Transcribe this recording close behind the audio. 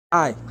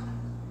Hi,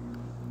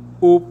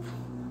 hope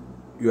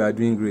you are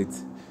doing great.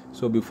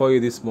 So before you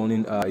this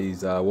morning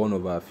is one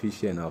of our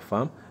fish here in our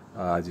farm.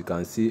 As you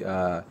can see,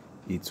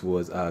 it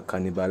was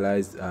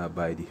cannibalized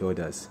by the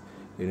others.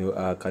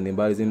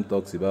 Cannibalism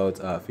talks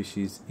about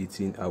fishes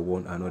eating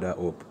one another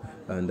up,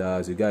 and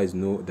as you guys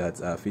know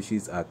that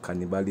fishes are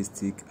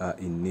cannibalistic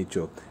in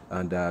nature,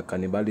 and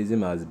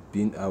cannibalism has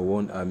been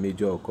one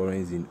major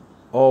occurrence in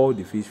all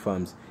the fish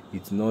farms.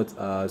 It's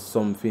not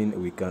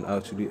something we can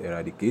actually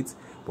eradicate,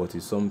 but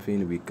it's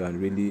something we can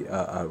really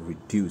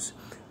reduce.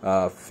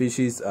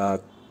 Fishes are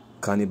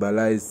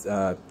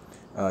cannibalized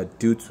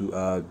due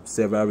to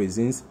several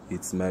reasons.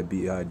 It might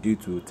be due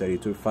to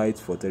territorial fights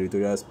for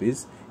territorial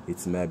space.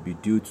 It might be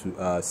due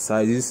to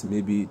sizes.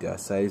 Maybe their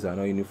sizes are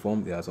not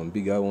uniform. There are some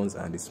bigger ones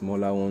and the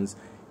smaller ones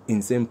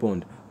in same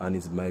pond, and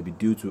it might be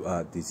due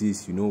to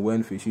disease.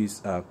 When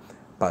fishes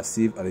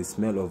perceive the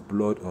smell of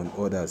blood on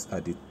others,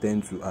 they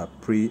tend to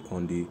prey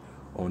on the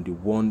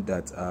one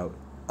that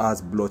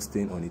has blood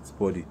stain on its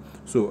body.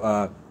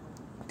 So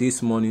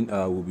this morning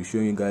we'll be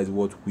showing you guys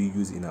what we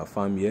use in our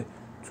farm here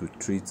to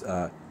treat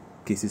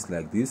cases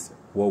like this.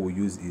 What we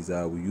use is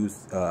we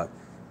use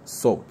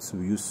salt.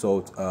 We use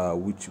salt,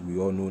 which we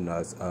all know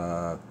as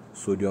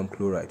sodium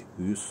chloride.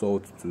 We use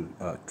salt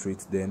to treat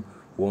them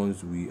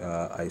once we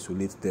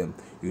isolate them.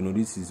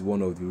 This is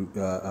one of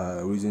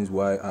the reasons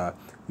why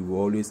we will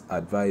always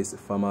advise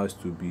farmers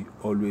to be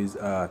always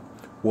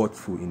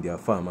watchful in their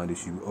farm, and they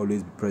should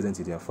always be present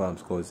in their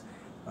farms, because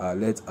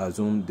let's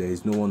assume there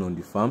is no one on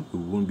the farm, we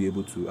won't be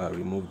able to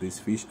remove this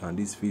fish, and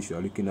this fish you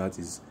are looking at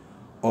is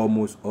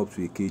almost up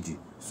to a kg.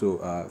 So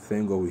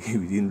thank God we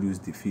didn't lose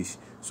the fish.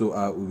 So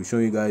we'll be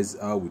showing you guys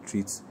how we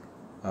treat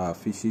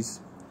fishes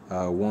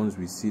once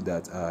we see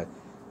that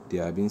they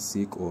are being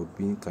sick or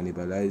being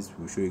cannibalized.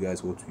 We'll show you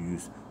guys what to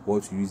use.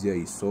 What to use here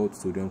is salt,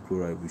 sodium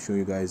chloride. We'll show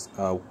you guys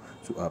how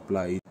to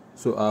apply it.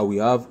 So we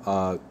have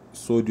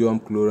sodium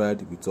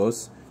chloride with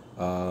us,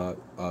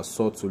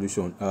 salt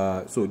solution.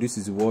 So this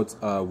is what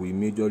we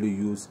majorly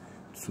use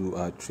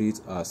to treat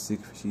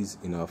sick fishes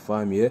in our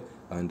farm here,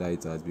 and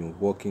it has been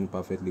working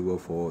perfectly well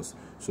for us.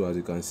 So as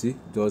you can see,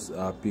 just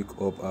pick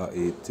up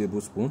a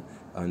tablespoon,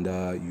 and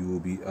you will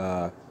be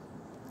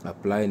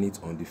applying it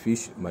on the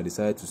fish. You might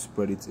decide to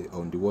spread it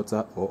on the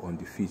water or on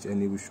the fish,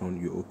 any which one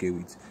you're okay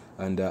with.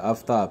 And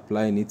after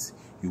applying it,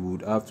 you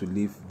would have to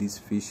leave this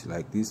fish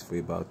like this for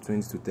about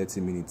 20 to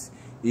 30 minutes.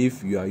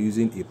 If you are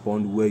using a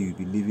pond where you'll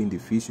be leaving the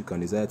fish, you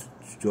can decide to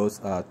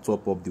just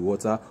top up the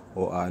water,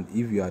 and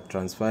if you are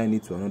transferring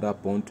it to another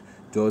pond,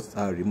 just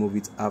remove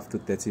it after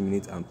 30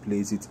 minutes and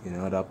place it in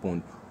another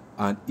pond.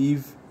 And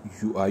if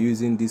you are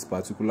using this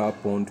particular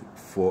pond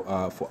for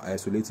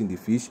isolating the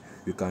fish,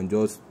 you can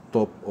just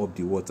top up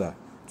the water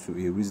to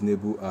a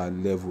reasonable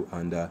level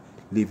and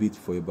leave it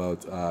for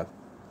about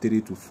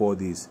 3 to 4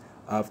 days.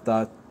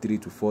 After 3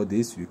 to 4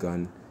 days, you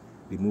can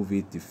remove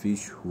it. The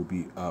fish will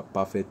be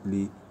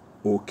perfectly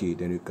okay.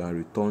 Then you can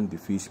return the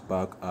fish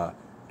back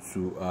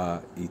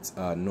to its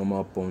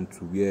normal pond,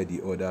 to where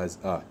the others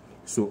are.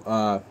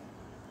 So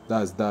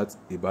that's that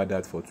about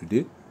that for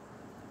today.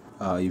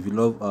 If you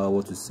love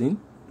what you've seen,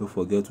 don't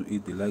forget to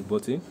hit the like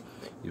button.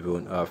 If you're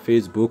on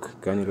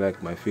Facebook, kindly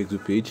like my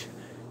Facebook page.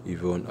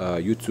 If you're on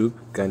YouTube,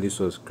 kindly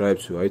subscribe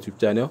to our YouTube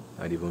channel.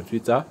 And if you're on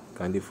Twitter,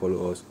 kindly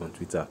follow us on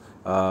Twitter.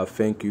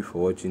 Thank you for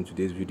watching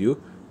today's video.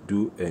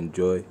 Do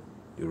enjoy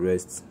the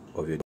rest of your day.